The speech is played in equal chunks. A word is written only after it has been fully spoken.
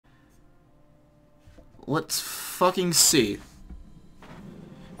Let's fucking see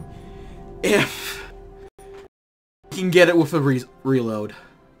if we can get it with a reload.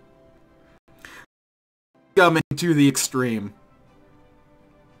 Coming to the extreme.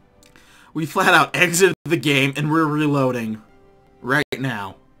 We flat out exited the game and we're reloading right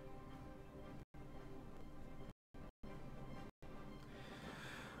now.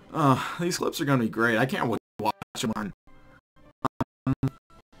 These clips are gonna be great. I can't wait to watch them.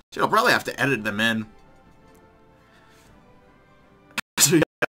 Shit, I'll probably have to edit them in.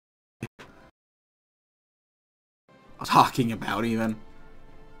 Talking about even.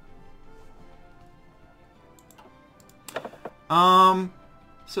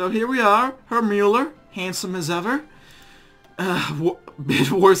 So here we are, Herr Mueller, handsome as ever.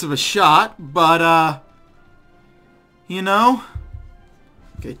 Bit worse of a shot, but you know.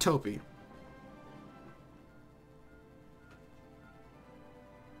 Okay, Topi.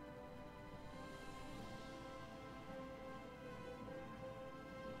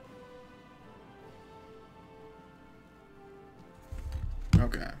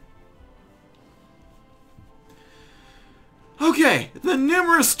 Okay, the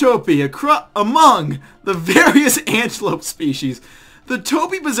numerous topi among the various antelope species. The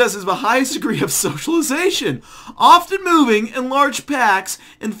topi possesses the highest degree of socialization, often moving in large packs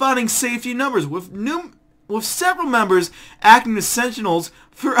and finding safety in numbers, with several members acting as sentinels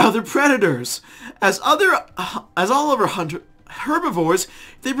for other predators. As all other herbivores,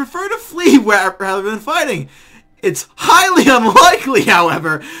 they prefer to flee rather than fighting. It's highly unlikely,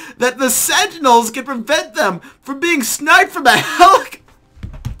 however, that the sentinels can prevent them from being sniped from a helicopter.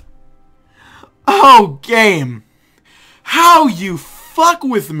 Oh, game. How you fuck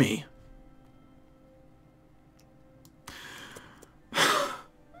with me.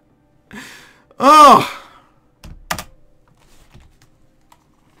 Oh.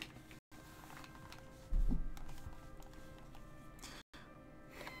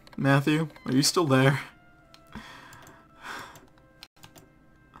 Matthew, are you still there?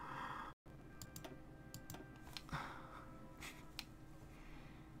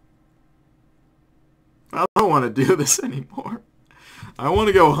 I don't want to do this anymore. I want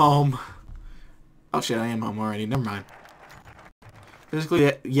to go home. Oh shit, I am home already. Never mind.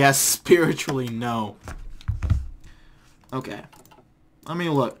 Physically, yes. Spiritually, no. Okay. Let me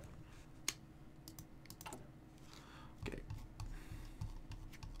look. Okay.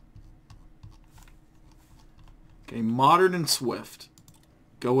 Okay, modern and swift.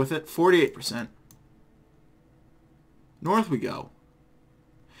 Go with it. 48%. North we go.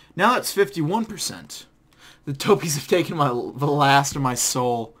 Now that's 51%. The topis have taken the last of my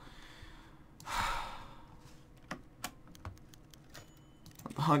soul.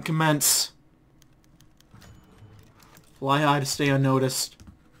 Let the hunt commence. Fly high to stay unnoticed.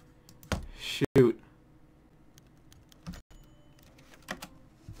 Shoot.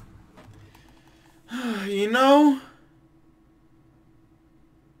 You know...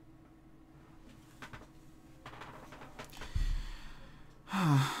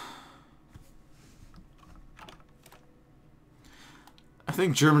 I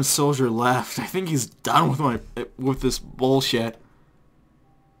think German soldier left. I think he's done with this bullshit.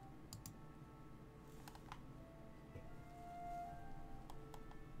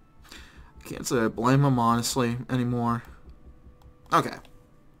 Can't say I blame him honestly anymore. Okay.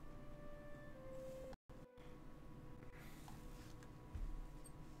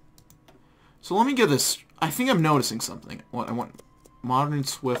 So let me get this. I think I'm noticing something. What I want modern and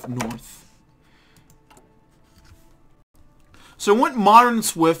swift north. So I went modern and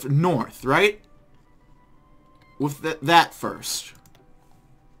swift north, right? With that first.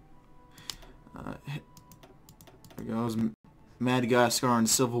 There goes Madagascar and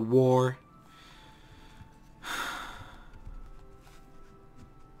Civil War.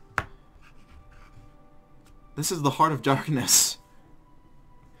 This is the heart of darkness.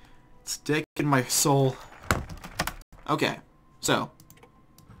 It's taken my soul. Okay, so.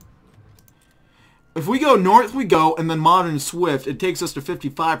 If we go north we go, and then modern and swift, it takes us to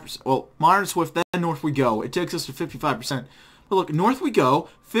 55%. Well, modern swift, then north we go. It takes us to 55%. But look, north we go,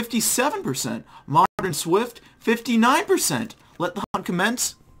 57%. Modern swift, 59%. Let the hunt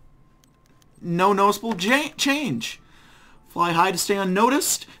commence. No noticeable change. Fly high to stay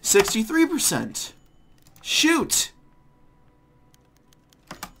unnoticed, 63%. Shoot!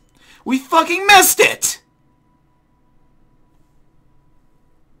 We fucking missed it!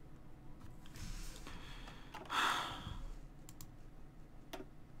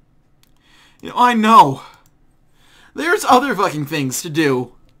 You know, I know. There's other fucking things to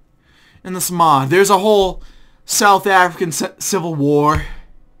do in this mod. There's a whole South African civil war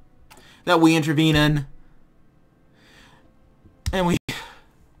that we intervene in. And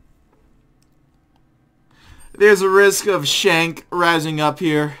there's a risk of Shank rising up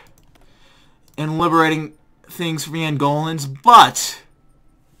here and liberating things from the Angolans, but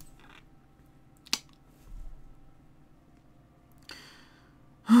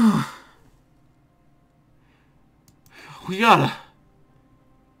we gotta...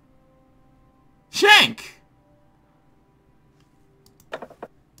 Shank!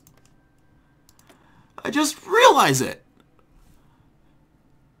 I just realized it.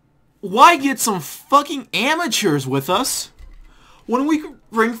 Why get some fucking amateurs with us when we could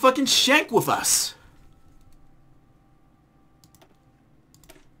bring fucking Shank with us?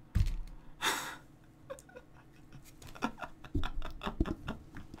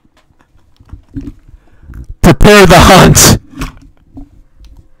 Prepare the hunt!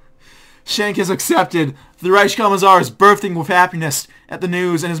 Shank has accepted. The Reichskommissar is bursting with happiness at the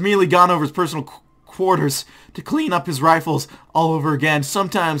news and has immediately gone over his personal quarters to clean up his rifles all over again.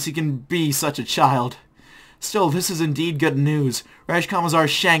 Sometimes he can be such a child. Still, this is indeed good news. Reichskommissar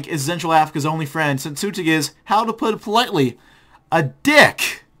Shank is Central Africa's only friend, since Sutik is, how to put it politely, a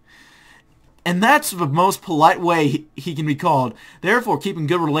dick. And that's the most polite way he can be called. Therefore, keeping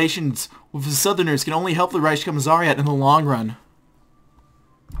good relations with the Southerners can only help the Reichskommissariat in the long run.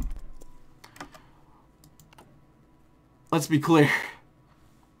 Let's be clear.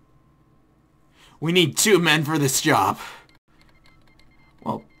 We need 2 men for this job.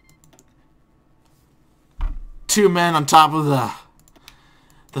 Well, 2 men on top of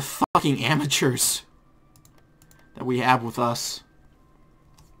the fucking amateurs that we have with us.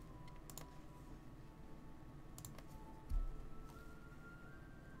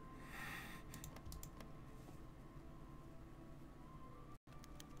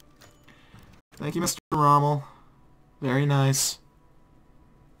 Thank you, Mr. Rommel. Very nice.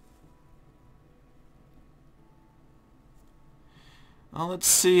 Well, let's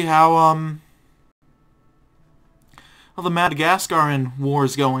see how the Madagascaran war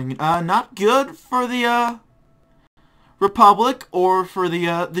is going. Not good for the Republic or for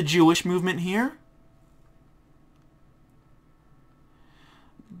the Jewish movement here.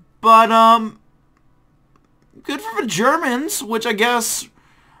 But good for the Germans, which I guess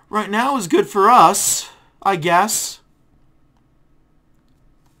right now is good for us, I guess.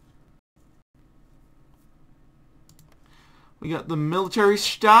 We got the military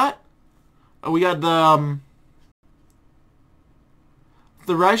stat. We got the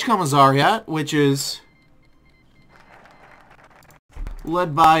Reichskommissariat, which is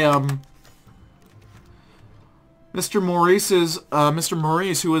led by Mr.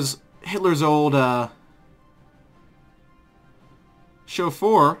 Maurice, who was Hitler's old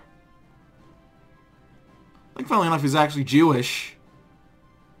chauffeur. I think, funnily enough, he's actually Jewish,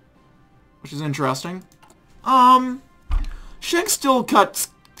 which is interesting. Shank still cuts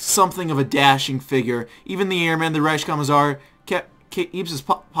something of a dashing figure. Even the airman, the Reichskommissar, keeps his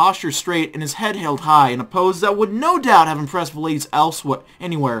posture straight and his head held high in a pose that would no doubt have impressed the ladies elsewhere,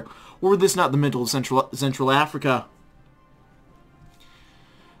 anywhere, were this not the middle of Central Africa.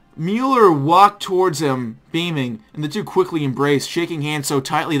 Mueller walked towards him, beaming, and the two quickly embraced, shaking hands so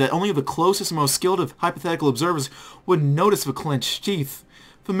tightly that only the closest and most skilled of hypothetical observers would notice the clenched teeth.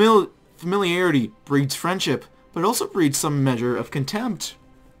 Familiarity breeds friendship, but it also breeds some measure of contempt.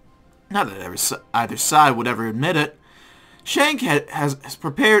 Not that either side would ever admit it. Shank has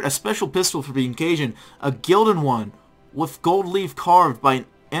prepared a special pistol for the occasion, a gilded one, with gold leaf carved by an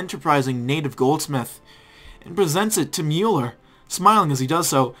enterprising native goldsmith, and presents it to Mueller. Smiling as he does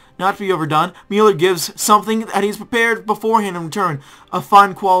so, not to be overdone, Mueller gives something that he's prepared beforehand in return, a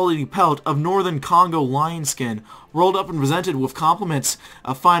fine quality pelt of northern Congo lion skin, rolled up and presented with compliments,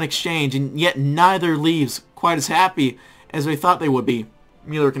 a fine exchange, and yet neither leaves quite as happy as they thought they would be.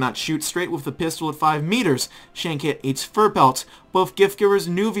 Mueller cannot shoot straight with the pistol at 5 meters. Shank eats fur pelts. Both gift-givers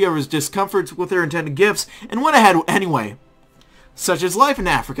knew the other's discomforts with their intended gifts, and went ahead anyway. Such is life in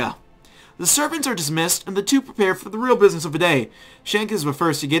Africa. The servants are dismissed, and the two prepare for the real business of the day. Shank is the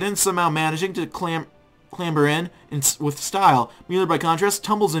first to get in, somehow managing to clamber in with style. Mueller, by contrast,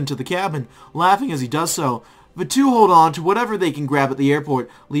 tumbles into the cabin, laughing as he does so. The two hold on to whatever they can grab at the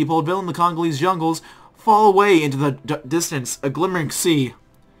airport. Leopoldville and the Congolese jungles fall away into the distance, a glimmering sea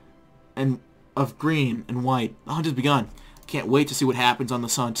and of green and white. The hunt has begun. Can't wait to see what happens on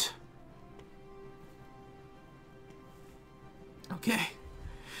this hunt. Okay.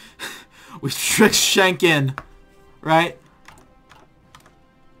 We've tricked Shank in, right?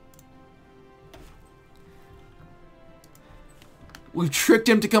 We've tricked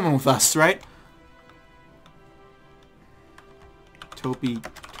him to come in with us, right? Topi.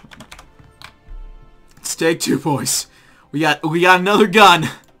 Let's take 2, boys. We got another gun.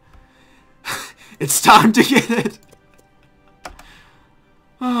 It's time to get it.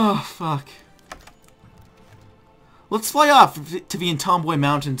 Oh, fuck. Let's fly off to the Intomboy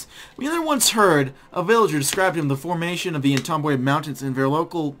Mountains. We never once heard a villager describe the formation of the Intomboy Mountains in their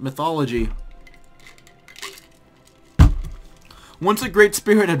local mythology. Once a great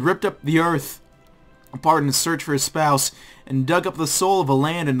spirit had ripped up the earth apart in his search for his spouse and dug up the soul of a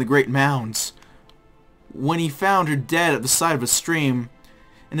land in the great mounds. When he found her dead at the side of a stream,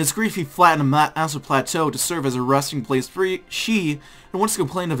 in his grief he flattened a massive plateau to serve as a resting place for she and once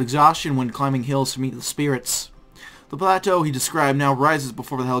complained of exhaustion when climbing hills to meet the spirits. The plateau he described now rises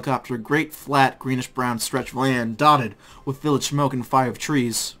before the helicopter, a great flat greenish-brown stretch of land dotted with village smoke and fire of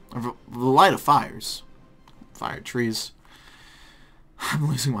trees. Of the light of fires. Fire trees. I'm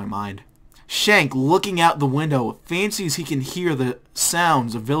losing my mind. Shank, looking out the window, fancies he can hear the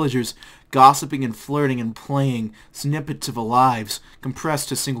sounds of villagers gossiping and flirting and playing, snippets of their lives, compressed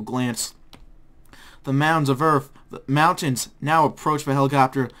to a single glance. The mounds of earth, the mountains, now approached the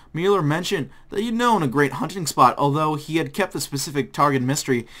helicopter. Mueller mentioned that he'd known a great hunting spot, although he had kept the specific target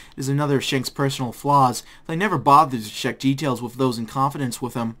mystery. It is another of Shank's personal flaws. They never bothered to check details with those in confidence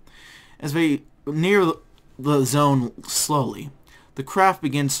with him. As they near the zone slowly, the craft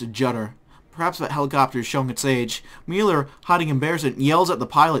begins to judder. Perhaps that helicopter is showing its age. Mueller, hiding embarrassment, yells at the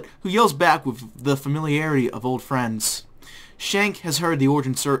pilot, who yells back with the familiarity of old friends. Shank has heard the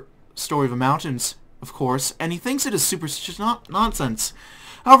origin story of the mountains, of course, and he thinks it is superstitious nonsense.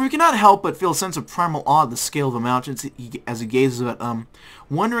 However, he cannot help but feel a sense of primal awe at the scale of the mountains as he gazes at them,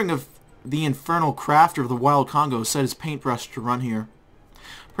 wondering if the infernal crafter of the wild Congo set his paintbrush to run here.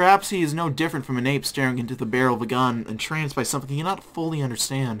 Perhaps he is no different from an ape staring into the barrel of a gun, entranced by something he cannot fully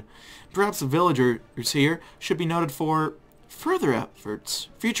understand. Perhaps the villagers here should be noted for future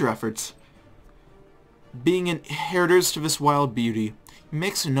efforts. Being inheritors to this wild beauty, he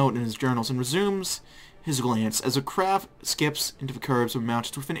makes a note in his journals and resumes his glance as the craft skips into the curves of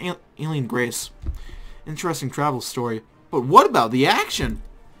mountains with an alien grace. Interesting travel story. But what about the action?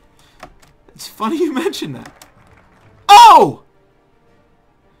 It's funny you mention that. Oh!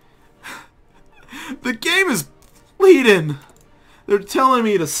 The game is bleeding. They're telling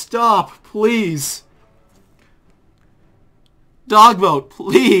me to stop, please. Dogboat,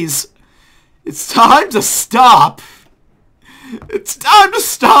 please. It's time to stop. It's time to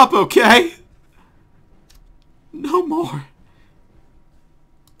stop, okay? No more.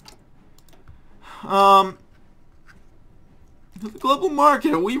 The global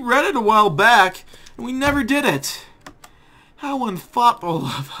market, we read it a while back, and we never did it. How unthoughtful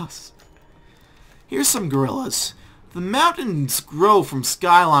of us. Here's some gorillas. The mountains grow from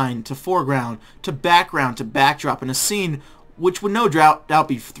skyline to foreground, to background to backdrop in a scene which would no doubt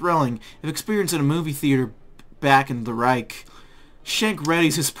be thrilling if experienced in a movie theater back in the Reich. Shank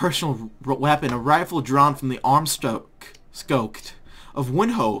readies his personal weapon, a rifle drawn from the arm scope of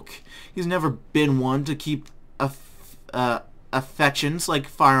Windhoek. He's never been one to keep affections like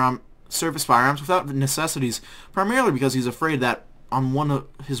surface firearms without necessities, primarily because he's afraid that on one of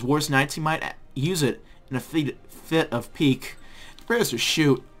his worst nights he might use it in a fit of pique. He prepares to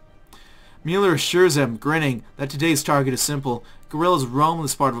shoot. Mueller assures him, grinning, that today's target is simple. Guerrillas roam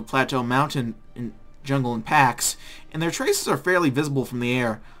this part of a plateau mountain in jungle in packs, and their traces are fairly visible from the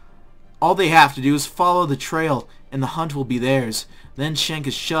air. All they have to do is follow the trail, and the hunt will be theirs. Then Shank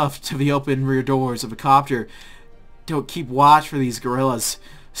is shoved to the open rear doors of a copter to keep watch for these guerrillas.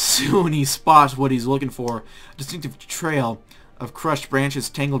 Soon he spots what he's looking for, a distinctive trail of crushed branches,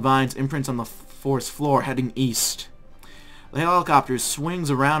 tangled vines, imprints on the forest floor, heading east. The helicopter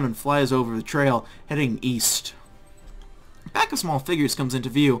swings around and flies over the trail, heading east. A pack of small figures comes into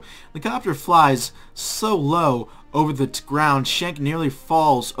view. The copter flies so low over the ground, Shank nearly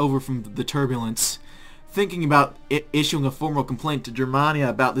falls over from the turbulence. Thinking about issuing a formal complaint to Germania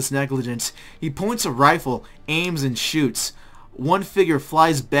about this negligence, he points a rifle, aims, and shoots. One figure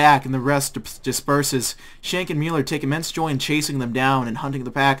flies back and the rest disperses. Shank and Mueller take immense joy in chasing them down and hunting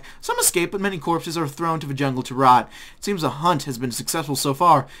the pack. Some escape, but many corpses are thrown to the jungle to rot. It seems the hunt has been successful so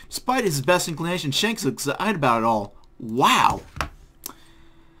far. Despite his best inclination, Shank's excited about it all. Wow.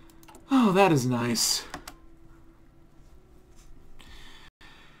 Oh, that is nice.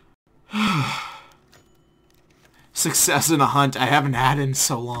 Success in a hunt I haven't had in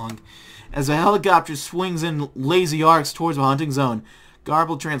so long. As the helicopter swings in lazy arcs towards the hunting zone,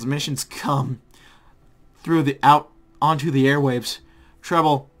 garbled transmissions come through onto the airwaves.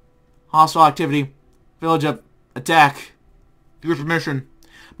 Treble, hostile activity, village up, attack. Your permission.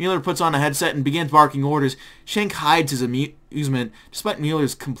 Mueller puts on a headset and begins barking orders. Shank hides his amusement. Despite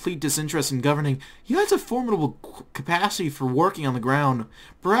Mueller's complete disinterest in governing, he has a formidable capacity for working on the ground.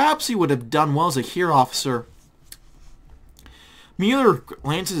 Perhaps he would have done well as a HERE officer. Mueller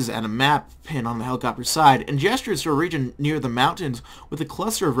glances at a map pin on the helicopter's side and gestures to a region near the mountains with a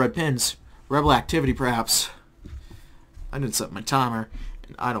cluster of red pins. Rebel activity, perhaps. I didn't set my timer,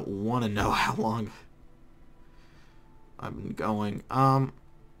 and I don't want to know how long I've been going.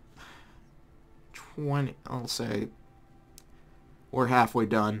 20, I'll say we're halfway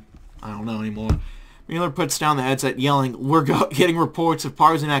done. I don't know anymore. Mueller puts down the headset, yelling, "We're getting reports of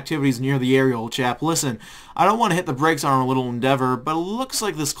partisan activities near the area, old chap. Listen, I don't want to hit the brakes on our little endeavor, but it looks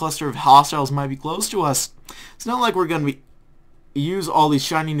like this cluster of hostiles might be close to us. It's not like we're going to use all these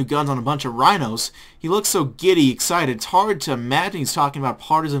shiny new guns on a bunch of rhinos." He looks so giddy, excited. It's hard to imagine he's talking about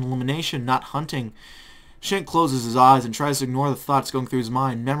partisan elimination, not hunting. Schenk closes his eyes and tries to ignore the thoughts going through his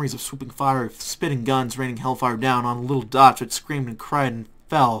mind. Memories of swooping fire, of spitting guns, raining hellfire down on little dots that screamed and cried and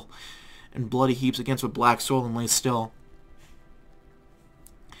fell in bloody heaps against a black soil and lay still.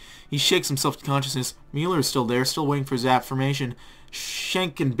 He shakes himself to consciousness. Mueller is still there, still waiting for his affirmation.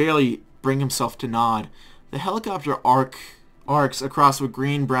 Schenk can barely bring himself to nod. The helicopter arcs across the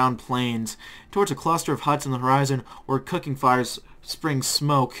green-brown plains towards a cluster of huts on the horizon where cooking fires spring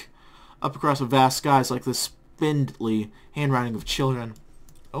smoke up across the vast skies like the spindly handwriting of children.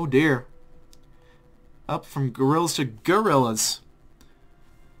 Oh dear. Up from gorillas to gorillas.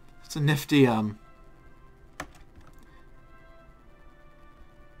 It's a nifty,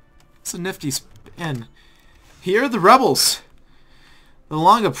 it's a nifty spin. Here are the rebels. The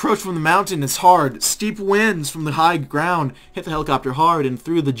long approach from the mountain is hard. Steep winds from the high ground hit the helicopter hard, and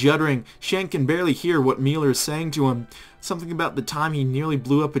through the juddering, Schenk can barely hear what Mueller is saying to him. Something about the time he nearly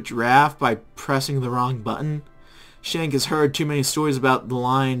blew up a giraffe by pressing the wrong button. Schenk has heard too many stories about the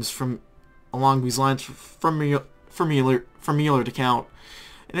lines along these lines from Mueller to count.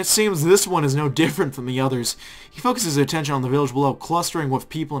 And it seems this one is no different from the others. He focuses his attention on the village below, clustering with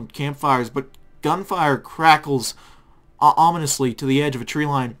people and campfires, but gunfire crackles ominously to the edge of a tree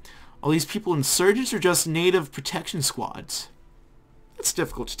line. Are these people insurgents or just native protection squads? It's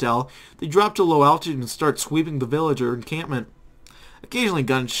difficult to tell. They drop to low altitude and start sweeping the village or encampment. Occasionally,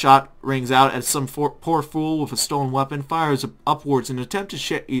 gunshot rings out as some poor fool with a stolen weapon fires upwards in an attempt to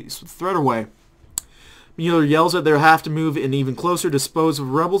chase the threat away. Mueller yells that they'll have to move in even closer to dispose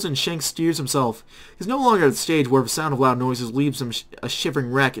of rebels, and Schenk steers himself. He's no longer at the stage where the sound of loud noises leaves him a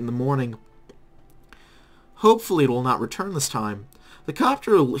shivering wreck in the morning. Hopefully it will not return this time. The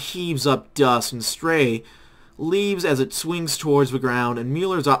copter heaves up dust and stray leaves as it swings towards the ground, and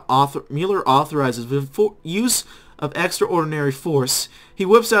Mueller authorizes the use of extraordinary force. He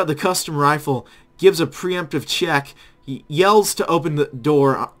whips out the custom rifle, gives a preemptive check, yells to open the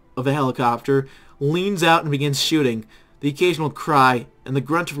door of the helicopter, leans out and begins shooting. The occasional cry and the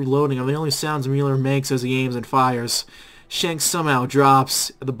grunt of reloading are the only sounds Mueller makes as he aims and fires. Schenk somehow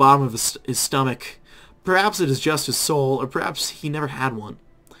drops at the bottom of his stomach. Perhaps it is just his soul, or perhaps he never had one.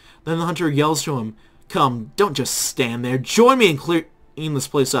 Then the hunter yells to him, "Come, don't just stand there. Join me in cleaning this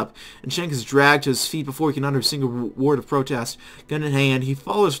place up." And Schenk is dragged to his feet before he can utter a single word of protest. Gun in hand, he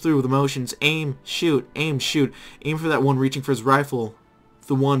follows through with the motions. Aim, shoot, aim, shoot. Aim for that one reaching for his rifle.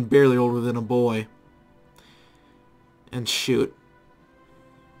 The one barely older than a boy. And shoot.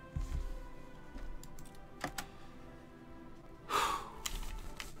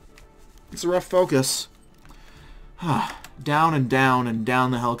 It's a rough focus. Down and down and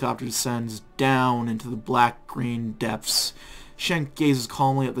down the helicopter descends, down into the black-green depths. Schenk gazes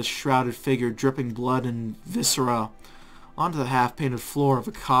calmly at the shrouded figure, dripping blood and viscera, onto the half-painted floor of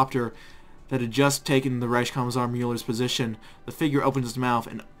a copter that had just taken the Reichskommissar Mueller's position. The figure opens its mouth,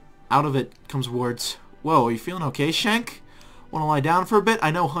 and out of it comes words. "Whoa, are you feeling okay, Schenk? Want to lie down for a bit?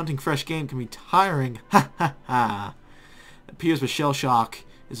 I know hunting fresh game can be tiring." Ha ha ha. It appears the shell shock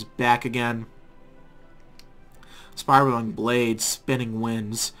is back again. Spiraling blades, spinning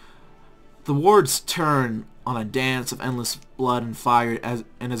winds. The wards turn on a dance of endless blood and fire,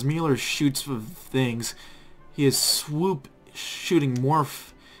 as Mueller shoots for things. He is shooting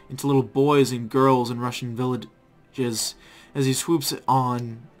morph into little boys and girls in Russian villages. As he swoops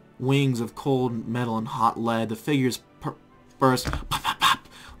on wings of cold metal and hot lead, the figures burst pop, pop, pop,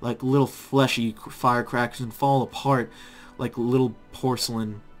 like little fleshy firecrackers and fall apart like little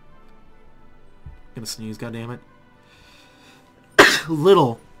porcelain. I'm gonna sneeze, goddammit.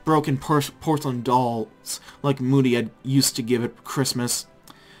 Little broken porcelain dolls like Moody had used to give at Christmas.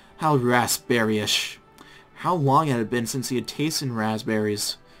 How raspberry-ish. How long had it been since he had tasted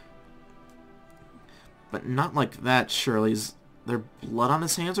raspberries? But not like that, surely. Is there blood on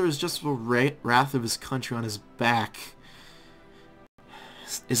his hands, or is just the wrath of his country on his back?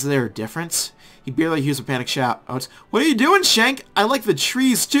 Is there a difference? He barely hears a panic shout. What are you doing, Shank? I like the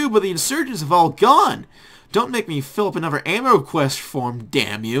trees too, but the insurgents have all gone. Don't make me fill up another ammo quest form,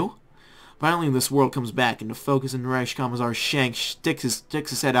 damn you. Finally, this world comes back into focus, and Reichskommissar Shank sticks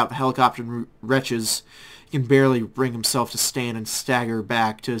his head out the helicopter and retches. He can barely bring himself to stand and stagger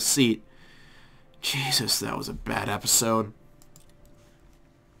back to his seat. Jesus, that was a bad episode.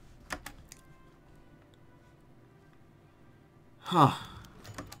 Huh.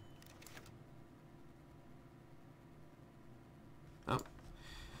 Oh.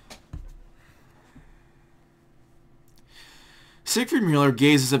 Siegfried Mueller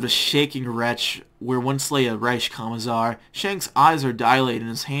gazes at the shaking wretch where once lay a Reichskommissar. Shank's eyes are dilated and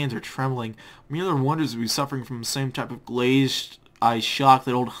his hands are trembling. Mueller wonders if he's suffering from the same type of glazed eye shock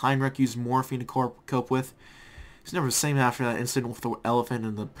that old Heinrich used morphine to cope with. He's never the same after that incident with the elephant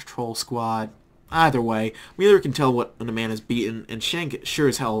and the patrol squad. Either way, Mueller can tell when a man is beaten, and Shank sure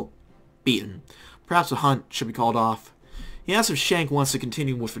as hell beaten. Perhaps the hunt should be called off. He asks if Shank wants to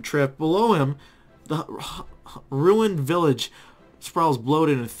continue with the trip. Below him, the ruined village sprawls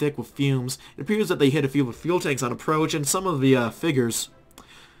bloated and thick with fumes. It appears that they hit a few of the fuel tanks on approach, and some of the figures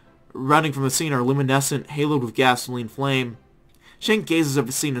running from the scene are luminescent, haloed with gasoline flame. Shank gazes at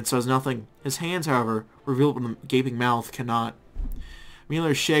the scene and says nothing. His hands, however, revealed from the gaping mouth, cannot.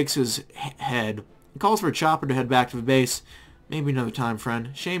 Mueller shakes his head and calls for a chopper to head back to the base. Maybe another time,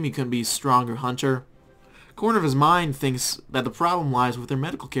 friend. Shame you couldn't be a stronger hunter. A corner of his mind thinks that the problem lies with their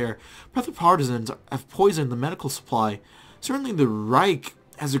medical care. Brother partisans have poisoned the medical supply. Certainly the Reich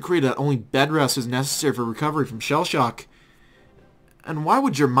has decreed that only bed rest is necessary for recovery from shell shock. And why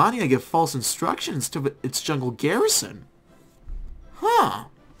would Germania give false instructions to its jungle garrison? Huh.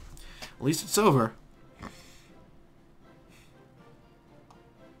 At least it's over.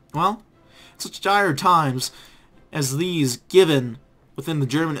 Well, such dire times as these given within the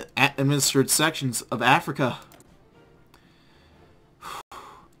German-administered sections of Africa,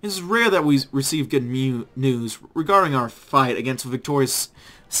 it is rare that we receive good news regarding our fight against the victorious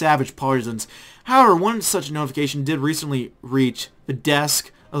savage partisans. However, one such notification did recently reach the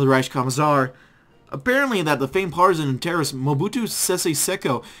desk of the Reichskommissar. Apparently that the famed partisan and terrorist Mobutu Sese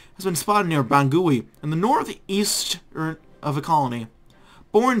Seko has been spotted near Bangui in the northeast of the colony.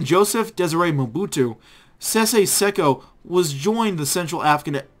 Born Joseph Desiree Mobutu, Sese Seko was joined the Central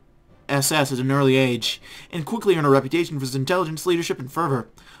African SS at an early age, and quickly earned a reputation for his intelligence, leadership, and fervor.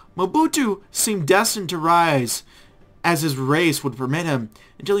 Mobutu seemed destined to rise as his race would permit him,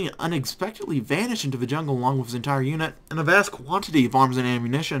 until he unexpectedly vanished into the jungle along with his entire unit and a vast quantity of arms and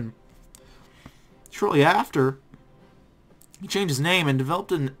ammunition. Shortly after, he changed his name and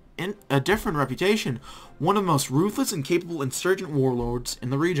developed a different reputation, one of the most ruthless and capable insurgent warlords in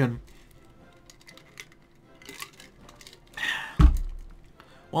the region.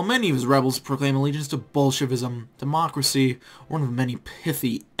 While many of his rebels proclaim allegiance to Bolshevism, democracy, or one of the many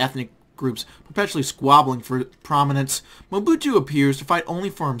pithy ethnic groups perpetually squabbling for prominence, Mobutu appears to fight only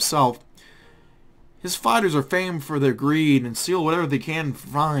for himself. His fighters are famed for their greed and steal whatever they can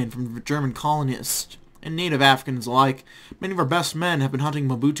find from German colonists and native Africans alike. Many of our best men have been hunting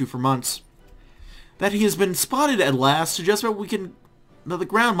Mobutu for months. That he has been spotted at last suggests that the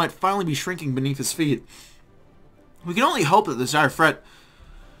ground might finally be shrinking beneath his feet. We can only hope that this dire threat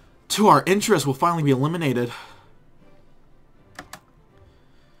to our interests will finally be eliminated.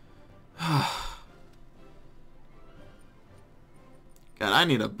 God, I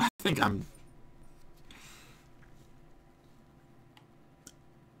think I'm...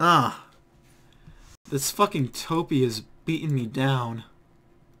 This fucking Topi is beating me down.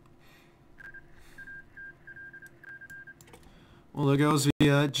 Well, there goes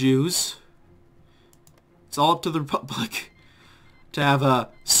the Jews. It's all up to the Republic to have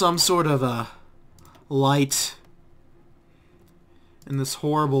some sort of light in this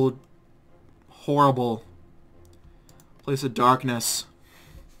horrible, horrible place of darkness.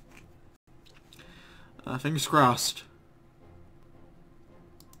 Fingers crossed.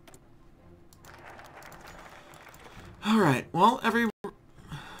 Alright, well, every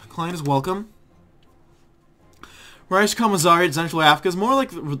client is welcome. Reichskommissariat Zentralafrika is more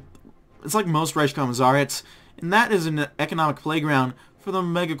like... It's like most Reichskommissariats, and that is an economic playground for the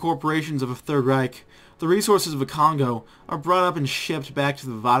mega-corporations of the Third Reich. The resources of the Congo are brought up and shipped back to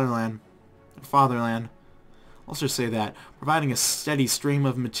the fatherland. I'll just say that, providing a steady stream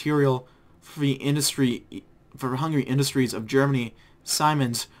of material for the hungry industries of Germany.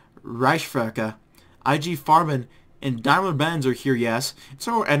 Siemens, Reichswerke, IG Farben, and Daimler-Benz are here, yes, and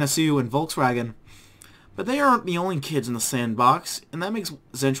so are NSU and Volkswagen. But they aren't the only kids in the sandbox, and that makes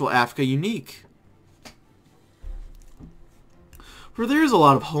Central Africa unique. for there is a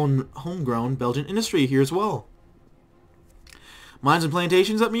lot of homegrown Belgian industry here as well. Mines and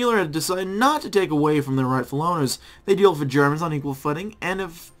plantations that Mueller had decided not to take away from their rightful owners. They deal with the Germans on equal footing, and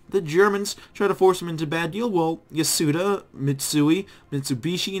if the Germans try to force them into a bad deal, well, Yasuda, Mitsui,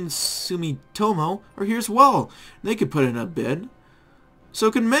 Mitsubishi, and Sumitomo are here as well. They could put in a bid. So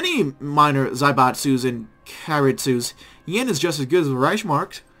could many minor Zaibatsus and Karitsus. Yen is just as good as the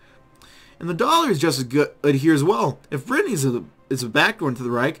Reichsmark, and the dollar is just as good here as well. If Britain is a backdoor into the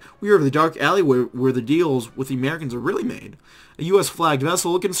Reich, we are the dark alleyway where the deals with the Americans are really made. A U.S. flagged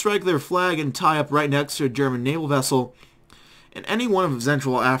vessel can strike their flag and tie up right next to a German naval vessel in any one of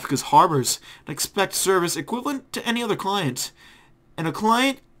Central Africa's harbors and expect service equivalent to any other client. And a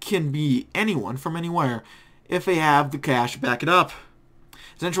client can be anyone from anywhere if they have the cash to back it up.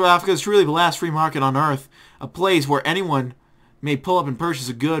 Central Africa is truly the last free market on earth, a place where anyone may pull up and purchase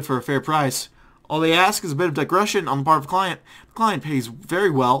a good for a fair price. All they ask is a bit of digression on the part of the client. The client pays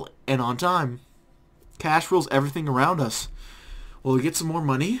very well and on time. Cash rules everything around us. Will we get some more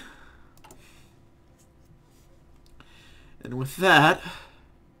money? And with that,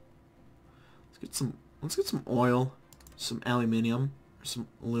 let's get some oil, some aluminium, or some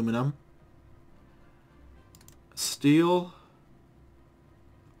aluminum, steel,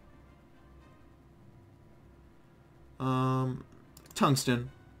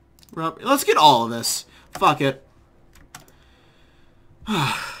 tungsten. Let's get all of this. Fuck it.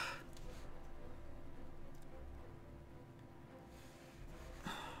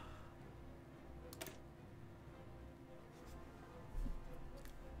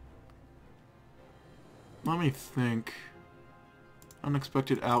 Let me think.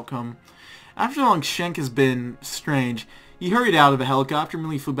 Unexpected outcome. After long Schenk has been strange, he hurried out of a helicopter,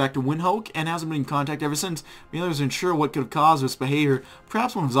 immediately flew back to Windhoek, and hasn't been in contact ever since. Mueller was unsure what could have caused this behavior.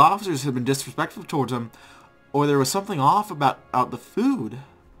 Perhaps one of his officers had been disrespectful towards him, or there was something off about the food.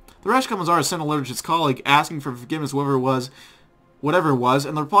 The Reichskommissariat sent a letter to his colleague asking for forgiveness, whatever it was,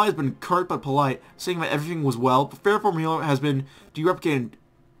 and the reply has been curt but polite, saying that everything was well. But therefore Mueller has been dereplicated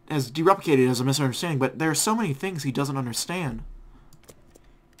as a misunderstanding, but there are so many things he doesn't understand.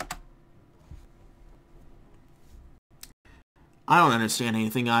 I don't understand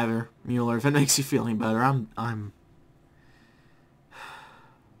anything either, Mueller. If it makes you feel any better, I'm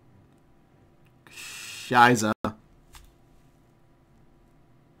Shiza.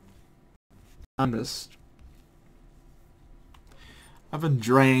 I've been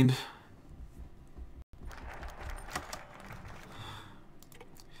drained.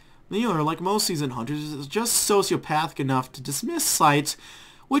 Mueller, like most seasoned hunters, is just sociopathic enough to dismiss sights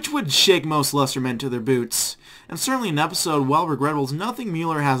which would shake most lesser men to their boots. And certainly an episode well regrettable is nothing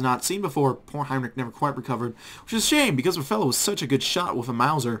Mueller has not seen before. Poor Heinrich never quite recovered, which is a shame because the fellow was such a good shot with a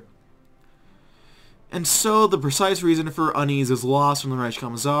Mauser. And so the precise reason for unease is lost from the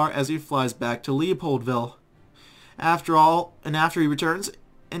Reichskommissar as he flies back to Leopoldville. After he returns,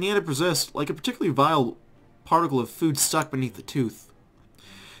 and yet it persists, like a particularly vile particle of food stuck beneath the tooth.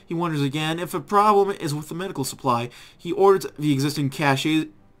 He wonders again if a problem is with the medical supply. He orders the existing caches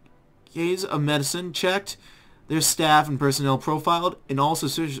of medicine checked, their staff and personnel profiled, and all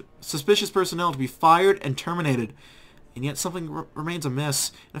suspicious personnel to be fired and terminated. And yet something remains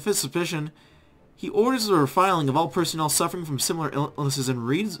amiss. In a fit of suspicion, he orders the refiling of all personnel suffering from similar illnesses and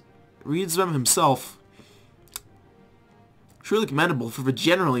reads them himself. Truly commendable for the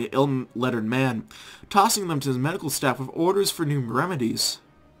generally ill-lettered man, tossing them to his medical staff with orders for new remedies.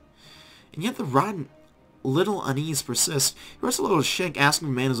 And yet the rotten little unease persists. He writes a little to Schenk asking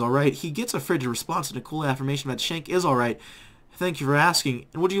if the man is alright. He gets a frigid response and a cool affirmation that Schenk is alright. Thank you for asking,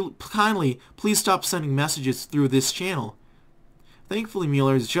 and would you kindly please stop sending messages through this channel? Thankfully,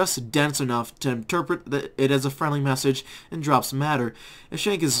 Mueller is just dense enough to interpret it as a friendly message and drops the matter. If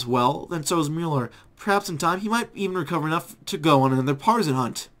Schenk is well, then so is Mueller. Perhaps in time he might even recover enough to go on another partisan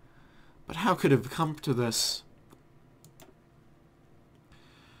hunt. But how could it have come to this?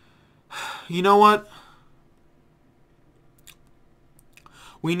 You know what?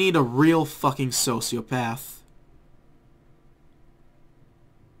 We need a real fucking sociopath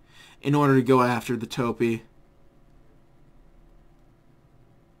in order to go after the Topi.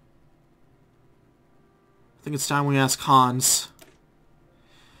 I think it's time we ask Hans.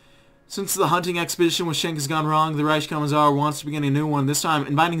 Since the hunting expedition with Schenk has gone wrong, the Reichskommissar wants to begin a new one, this time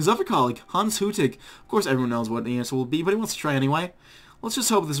inviting his other colleague, Hans Hütig. Of course everyone knows what the answer will be, but he wants to try anyway. Let's just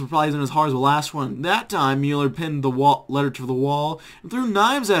hope this reply isn't as hard as the last one. That time, Mueller pinned the letter to the wall and threw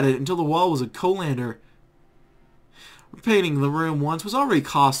knives at it until the wall was a colander. Repainting the room once was already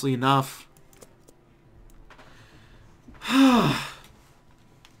costly enough.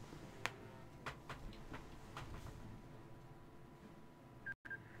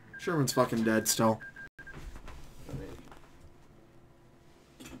 Sherman's fucking dead still.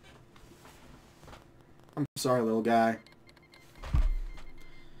 I'm sorry, little guy.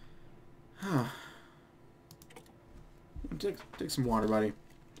 Take some water, buddy.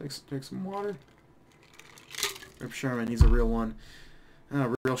 Take some water. Rip Sherman, he's a real one.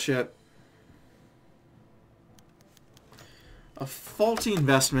 Real shit. A faulty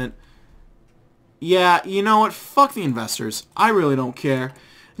investment. Yeah, you know what? Fuck the investors. I really don't care.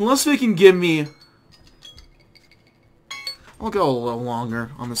 Unless they can give me... I'll go a little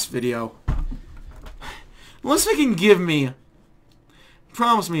longer on this video. Unless they can give me...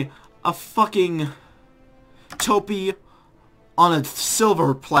 Promise me a fucking... Topi on a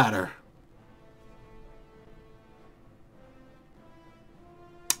silver platter.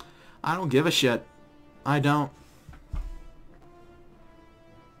 I don't give a shit. I don't.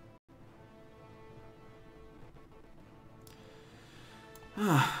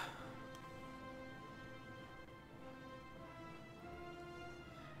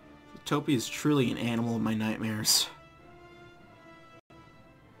 Topi is truly an animal of my nightmares.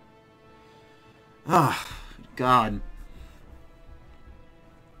 God.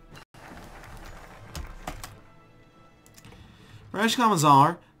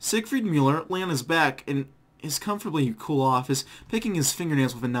 Reichkommissar Siegfried Mueller lay on his back in his comfortably cool office, picking his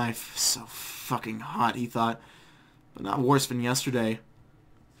fingernails with a knife. So fucking hot, he thought. But not worse than yesterday.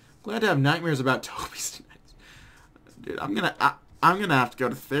 Glad to have nightmares about Topi's tonight. Dude, I'm gonna have to go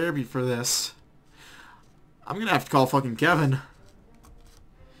to therapy for this. I'm gonna have to call fucking Kevin.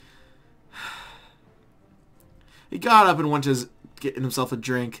 He got up and went to getting himself a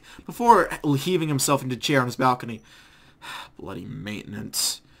drink before heaving himself into a chair on his balcony. Bloody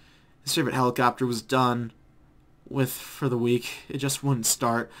maintenance. His favorite helicopter was done with for the week. It just wouldn't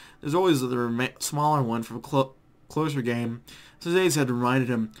start. There's always the smaller one for a closer game. So his aides had reminded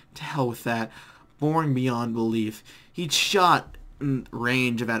him, to hell with that. Boring beyond belief. He'd shot in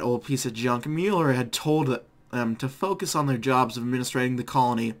range of that old piece of junk. Mueller had told them to focus on their jobs of administrating the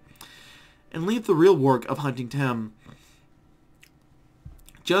colony and leave the real work of hunting to him.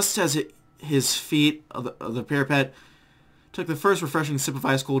 Just as his feet of the parapet took the first refreshing sip of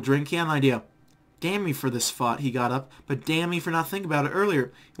ice cold drink, he had an idea. Damn me for this thought, he got up, but damn me for not thinking about it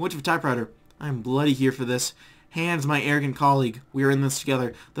earlier. He went to the typewriter. I am bloody here for this. Hans, my arrogant colleague, we are in this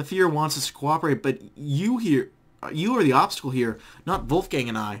together. The Fuhrer wants us to cooperate, but you are the obstacle here, not Wolfgang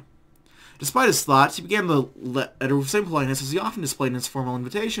and I. Despite his thoughts, he began the letter with the same politeness as he often displayed in his formal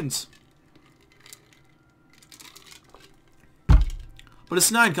invitations. But his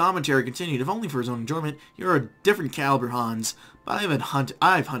snide commentary continued, if only for his own enjoyment. You're a different caliber, Hans. But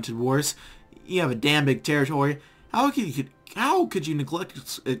I've hunted wars. You have a damn big territory. How could you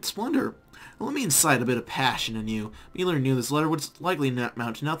neglect its splendor? Let me incite a bit of passion in you. Mueller knew this letter would likely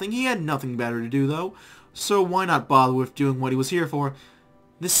amount to nothing. He had nothing better to do, though. So why not bother with doing what he was here for?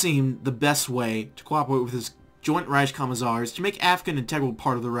 This seemed the best way to cooperate with his joint Reichskommissars, to make Africa an integral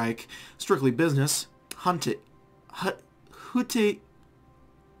part of the Reich. Strictly business. Hutig.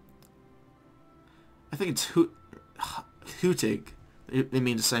 I think it's Hutig. They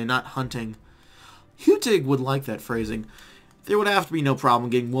mean to say, not hunting. Hutig would like that phrasing. There would have to be no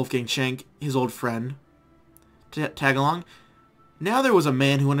problem getting Wolfgang Schenk, his old friend, to tag along. Now there was a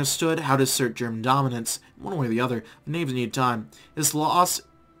man who understood how to assert German dominance, one way or the other. The names need time. It's lost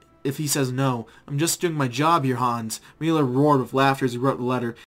if he says no. I'm just doing my job here, Hans. Mueller roared with laughter as he wrote the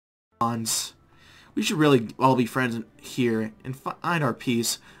letter. Hans, we should really all be friends here and find our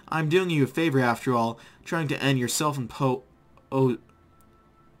peace. I'm doing you a favor after all, trying to end your self-imposed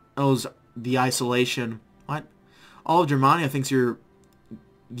the isolation. What? All of Germania thinks you're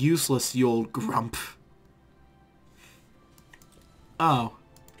useless, you old grump. Oh.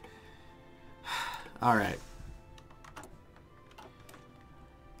 Alright.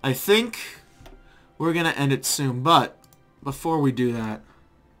 I think we're gonna end it soon, but before we do that,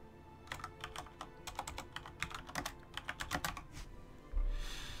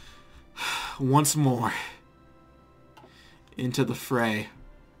 once more into the fray.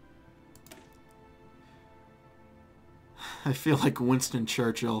 I feel like Winston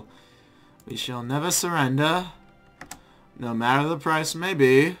Churchill. We shall never surrender, no matter the price may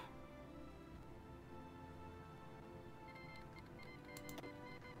be.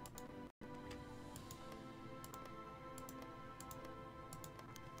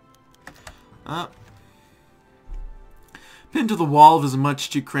 Pinned to the wall of his much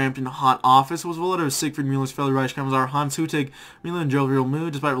too cramped and hot office was a letter of Siegfried Mueller's fellow Reichskommissar Hans Hutig. Mueller in jovial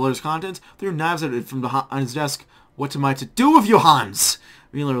mood, despite the letter's contents, threw knives at it from behind his desk. What am I to do with you, Hans?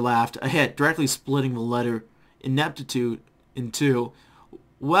 Mueller laughed, a hit, directly splitting the letter ineptitude in two.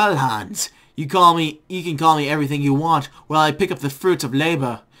 Well, Hans, you can call me everything you want while I pick up the fruits of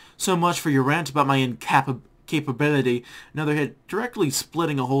labor. So much for your rant about my incapability. Another hit, directly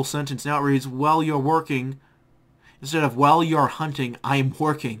splitting a whole sentence. Now it reads, while you're working, instead of while you're hunting, I am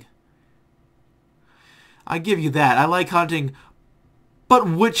working. I give you that. I like hunting, but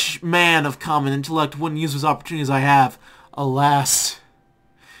which man of common intellect wouldn't use those opportunities I have? Alas.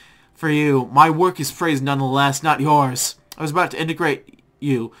 For you, my work is praised nonetheless, not yours. I was about to integrate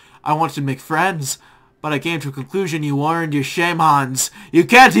you. I wanted to make friends, but I came to a conclusion. You earned your shame, Hans. You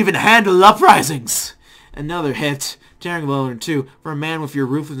can't even handle uprisings. Another hit, tearing the letter in two. For a man with your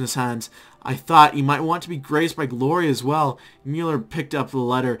ruthlessness, Hans, I thought you might want to be graced by glory as well. Mueller picked up the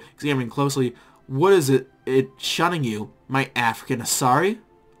letter, examining closely. What is it shunning you? My African Asari?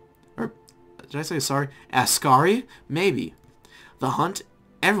 Or, did I say Asari? Ascari? Maybe. The hunt?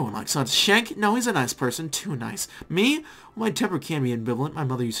 Everyone likes hunts. Shank? No, he's a nice person. Too nice. Me? Well, my temper can be ambivalent. My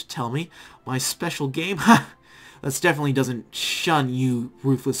mother used to tell me. My special game? Ha! That definitely doesn't shun you,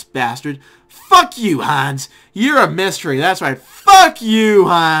 ruthless bastard. Fuck you, Hans! You're a mystery. That's right. Fuck you,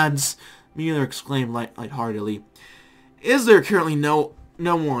 Hans! Mueller exclaimed lightheartedly. Is there currently no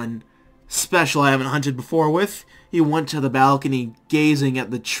one special I haven't hunted before with? He went to the balcony, gazing at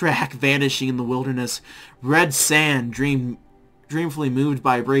the track vanishing in the wilderness. Red sand dreamfully moved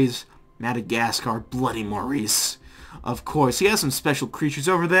by a breeze. Madagascar, bloody Maurice. Of course, he has some special creatures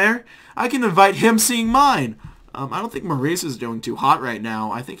over there. I can invite him seeing mine. I don't think Maurice is doing too hot right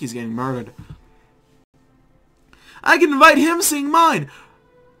now. I think he's getting murdered. I can invite him seeing mine.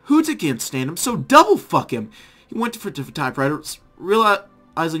 Hoota can't stand him, so double fuck him. He went for typewriters,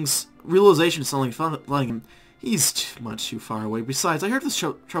 realization suddenly flooding him. He's much too far away. Besides, I heard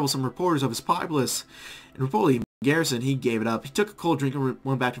the troublesome reporters of his populace. And reportedly, Garrison, he gave it up. He took a cold drink and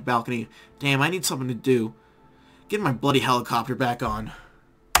went back to the balcony. Damn, I need something to do. Get my bloody helicopter back on.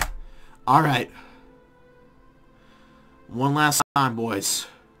 Alright. One last time, boys.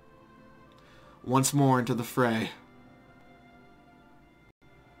 Once more into the fray.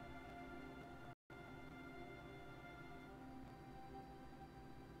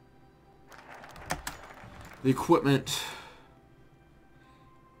 The equipment.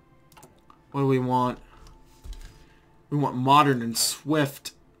 What do we want? We want modern and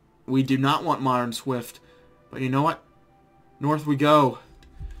swift. We do not want modern swift. But you know what? North we go.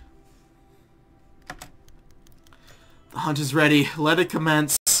 The hunt is ready. Let it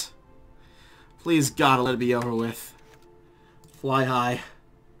commence. Please God, let it be over with. Fly high.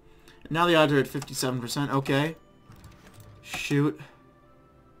 And now the odds are at 57%. Okay. Shoot.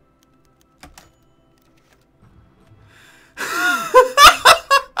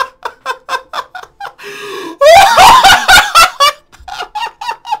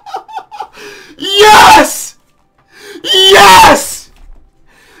 Yes! Yes!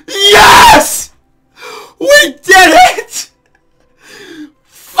 Yes! We did it!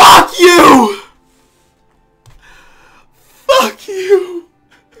 Fuck you! Fuck you!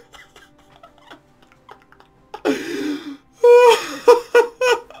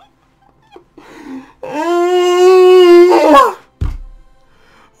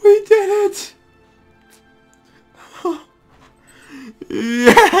 We did it!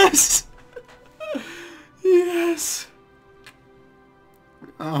 Yes! Yes.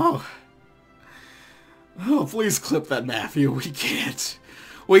 Oh. Oh, please clip that, Matthew. We can't.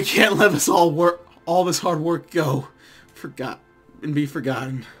 We can't let this all this hard work go. Be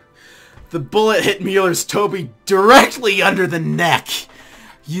forgotten. The bullet hit Mueller's Toby directly under the neck.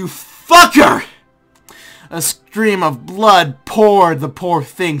 You fucker! A stream of blood poured the poor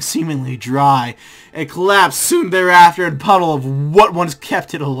thing seemingly dry. It collapsed soon thereafter in a puddle of what once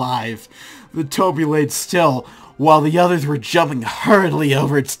kept it alive. The Toby laid still, while the others were jumping hurriedly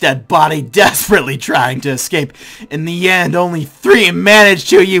over its dead body, desperately trying to escape. In the end, only 3 managed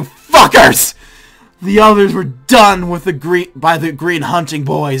to, you fuckers! The others were done with by the green hunting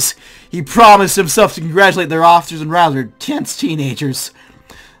boys. He promised himself to congratulate their officers and rather tense teenagers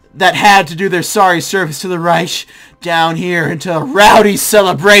that had to do their sorry service to the Reich down here into a rowdy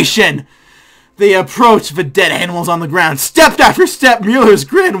celebration. They approached the dead animals on the ground. Step after step, Mueller's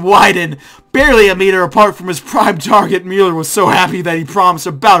grin widened. Barely a meter apart from his prime target, Mueller was so happy that he promised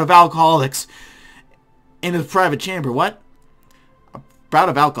a bout of alcoholics in his private chamber. What? A bout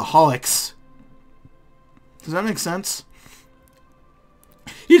of alcoholics. Does that make sense?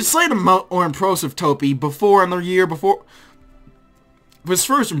 He had slain a more impressive Topi before in the year before his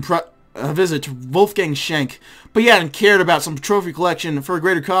first visit to Wolfgang Schenk, but he hadn't cared about some trophy collection for a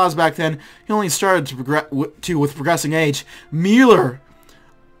greater cause back then. He only started with progressing age. Mueller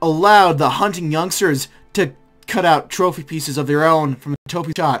allowed the hunting youngsters to cut out trophy pieces of their own from the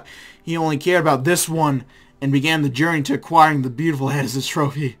Topi shot. He only cared about this one and began the journey to acquiring the beautiful head as his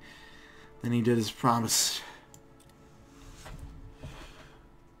trophy. Then he did his promise.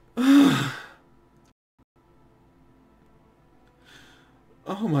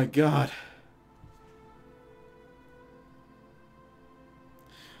 Oh my god.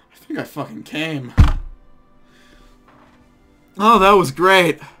 I think I fucking came. Oh, that was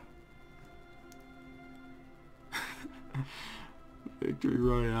great. Victory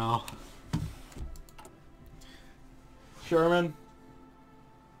Royale. Sherman?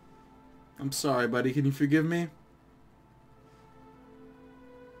 I'm sorry, buddy. Can you forgive me?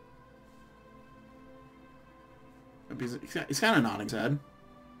 He's kind of nodding his head.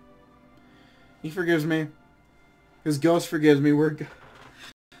 He forgives me. His ghost forgives me.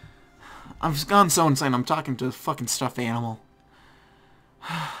 I've gone so insane. I'm talking to a fucking stuffed animal.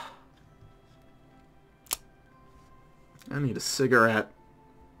 I need a cigarette.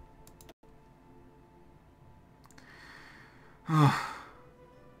 I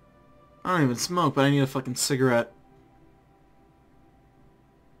don't even smoke, but I need a fucking cigarette.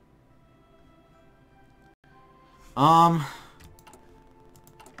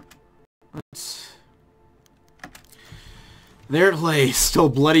 There it lay, still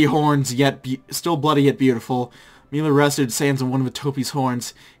bloody yet beautiful. Mila rested his hands on one of the Topi's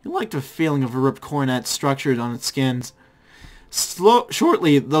horns. He liked the feeling of a ripped coronet structured on its skins.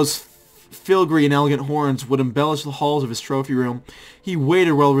 Shortly, those filigree and elegant horns would embellish the halls of his trophy room. He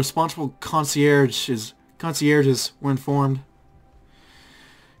waited while responsible concierges were informed.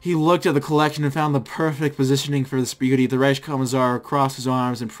 He looked at the collection and found the perfect positioning for this beauty. The Reichkommisariat crossed his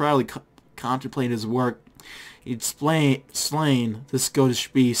arms and proudly contemplated his work. He'd slain this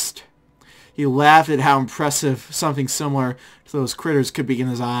goatish beast. He laughed at how impressive something similar to those critters could be in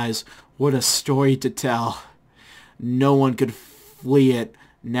his eyes. What a story to tell. No one could flee it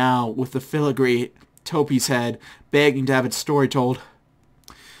now with the filigree Topi's head, begging to have its story told.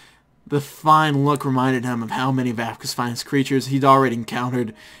 The fine look reminded him of how many of Africa's finest creatures he'd already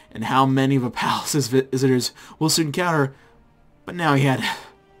encountered, and how many of a palace's visitors will soon encounter. But now he had to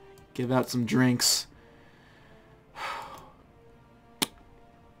give out some drinks.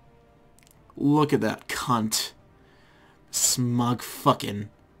 Look at that cunt. Smug fucking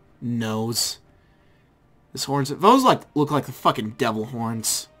nose. His horns, those look like the fucking devil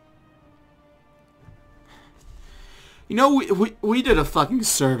horns. You know, we did a fucking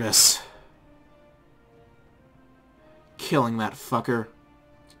service. Killing that fucker.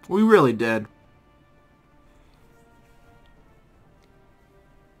 We really did.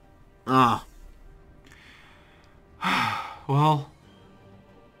 Ah. Well.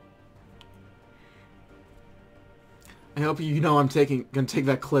 I hope you know I'm gonna take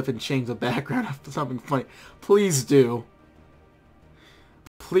that clip and change the background of something funny. Please do.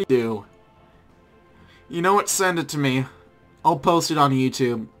 Please do. You know what? Send it to me. I'll post it on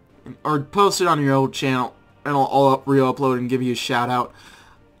YouTube. Or post it on your old channel. And I'll re-upload and give you a shout out.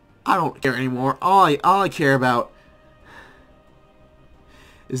 I don't care anymore. All I care about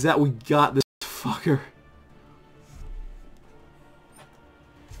is that we got this fucker.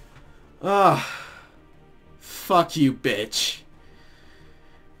 Ugh. Fuck you, bitch.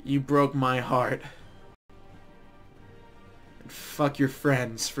 You broke my heart. And fuck your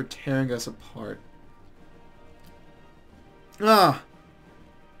friends for tearing us apart. Ah.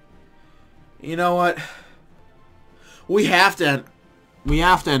 You know what? We have to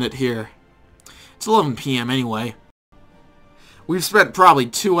end it here. It's 11 p.m. anyway. We've spent probably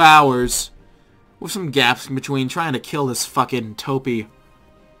 2 hours with some gaps in between trying to kill this fucking Topi.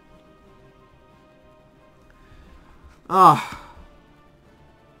 Ah.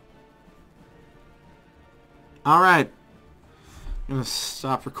 Alright. I'm gonna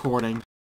stop recording.